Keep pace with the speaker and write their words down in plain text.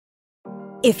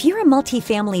If you're a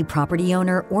multifamily property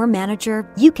owner or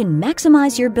manager, you can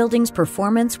maximize your building's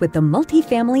performance with the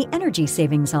Multifamily Energy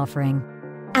Savings offering.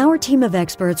 Our team of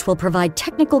experts will provide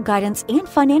technical guidance and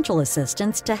financial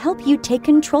assistance to help you take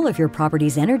control of your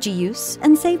property's energy use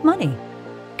and save money.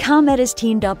 ComEd is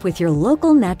teamed up with your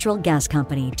local natural gas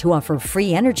company to offer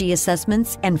free energy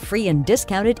assessments and free and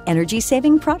discounted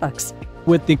energy-saving products.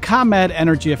 With the ComEd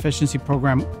Energy Efficiency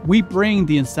Program, we bring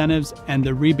the incentives and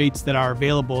the rebates that are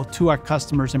available to our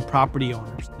customers and property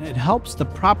owners. It helps the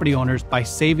property owners by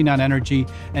saving on energy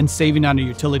and saving on their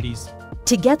utilities.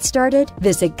 To get started,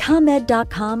 visit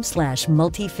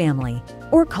ComEd.com/multifamily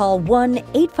or call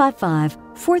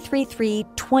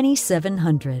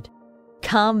 1-855-433-2700.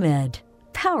 ComEd,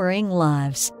 powering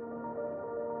lives.